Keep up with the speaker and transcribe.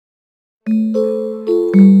Hi,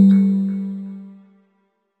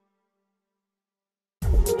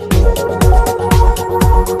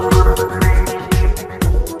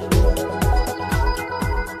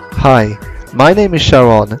 my name is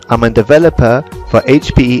Sharon. I'm a developer for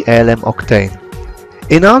HPE ALM Octane.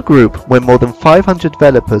 In our group, where more than 500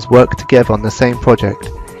 developers work together on the same project,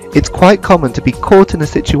 it's quite common to be caught in a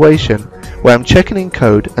situation where I'm checking in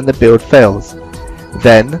code and the build fails.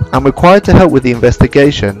 Then, I'm required to help with the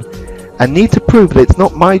investigation and need to prove that it's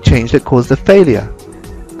not my change that caused the failure.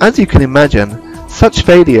 As you can imagine, such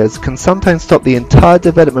failures can sometimes stop the entire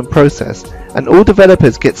development process, and all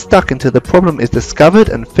developers get stuck until the problem is discovered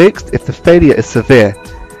and fixed if the failure is severe.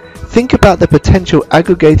 Think about the potential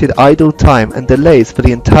aggregated idle time and delays for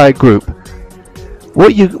the entire group.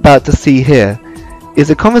 What you're about to see here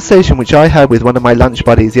is a conversation which I had with one of my lunch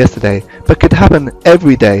buddies yesterday, but could happen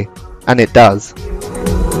every day, and it does.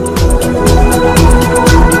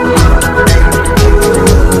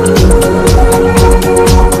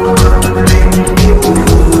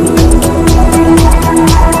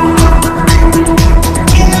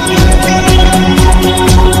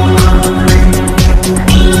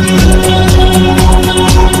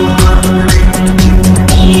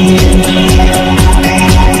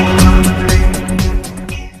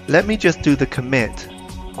 Let me just do the commit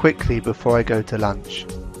quickly before I go to lunch.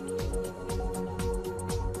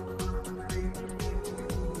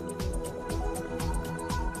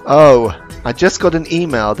 Oh, I just got an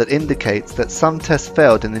email that indicates that some tests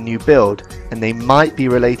failed in the new build and they might be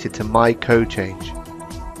related to my code change.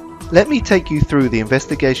 Let me take you through the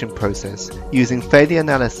investigation process using failure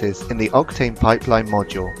analysis in the Octane pipeline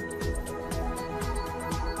module.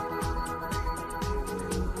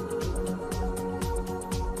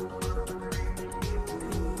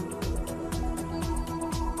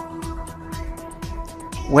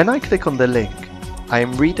 When I click on the link, I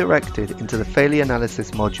am redirected into the failure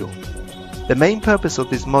analysis module. The main purpose of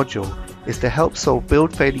this module is to help solve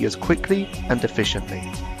build failures quickly and efficiently.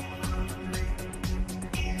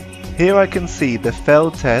 Here I can see the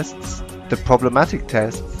failed tests, the problematic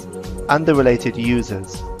tests, and the related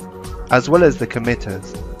users, as well as the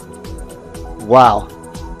committers. Wow!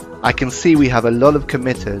 I can see we have a lot of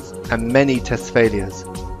committers and many test failures.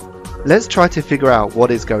 Let's try to figure out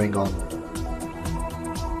what is going on.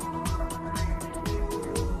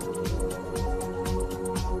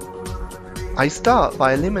 I start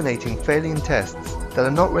by eliminating failing tests that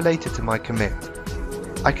are not related to my commit.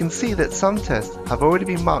 I can see that some tests have already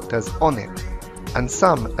been marked as on it and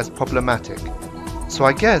some as problematic, so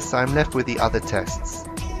I guess I'm left with the other tests.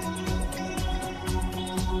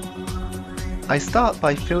 I start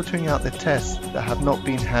by filtering out the tests that have not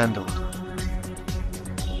been handled.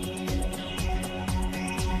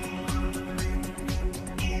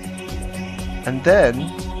 And then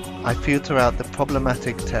I filter out the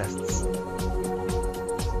problematic tests.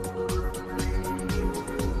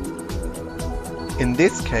 In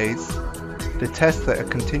this case, the tests that are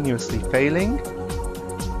continuously failing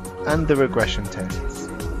and the regression tests.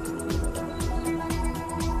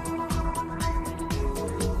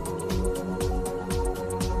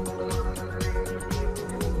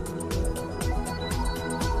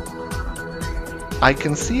 I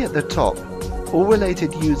can see at the top all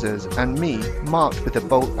related users and me marked with a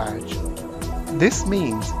bolt badge. This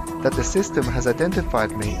means that the system has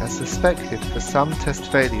identified me as suspected for some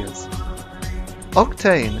test failures.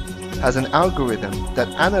 Octane has an algorithm that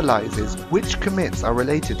analyzes which commits are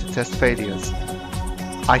related to test failures.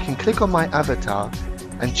 I can click on my avatar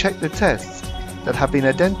and check the tests that have been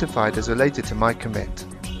identified as related to my commit.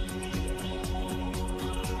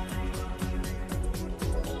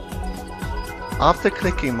 After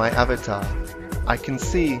clicking my avatar, I can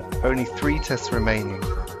see only 3 tests remaining.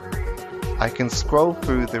 I can scroll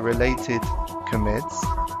through the related commits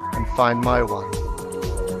and find my one.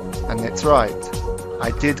 And it's right. I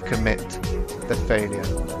did commit the failure.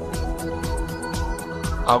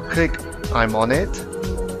 I'll click I'm on it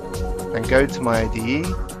and go to my IDE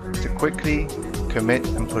to quickly commit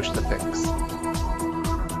and push the fix.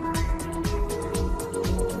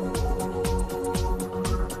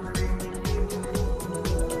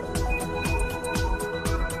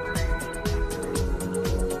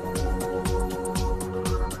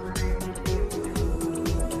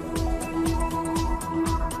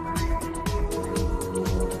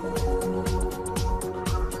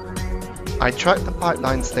 I track the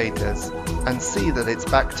pipeline status and see that it's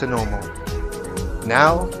back to normal.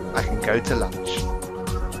 Now I can go to lunch.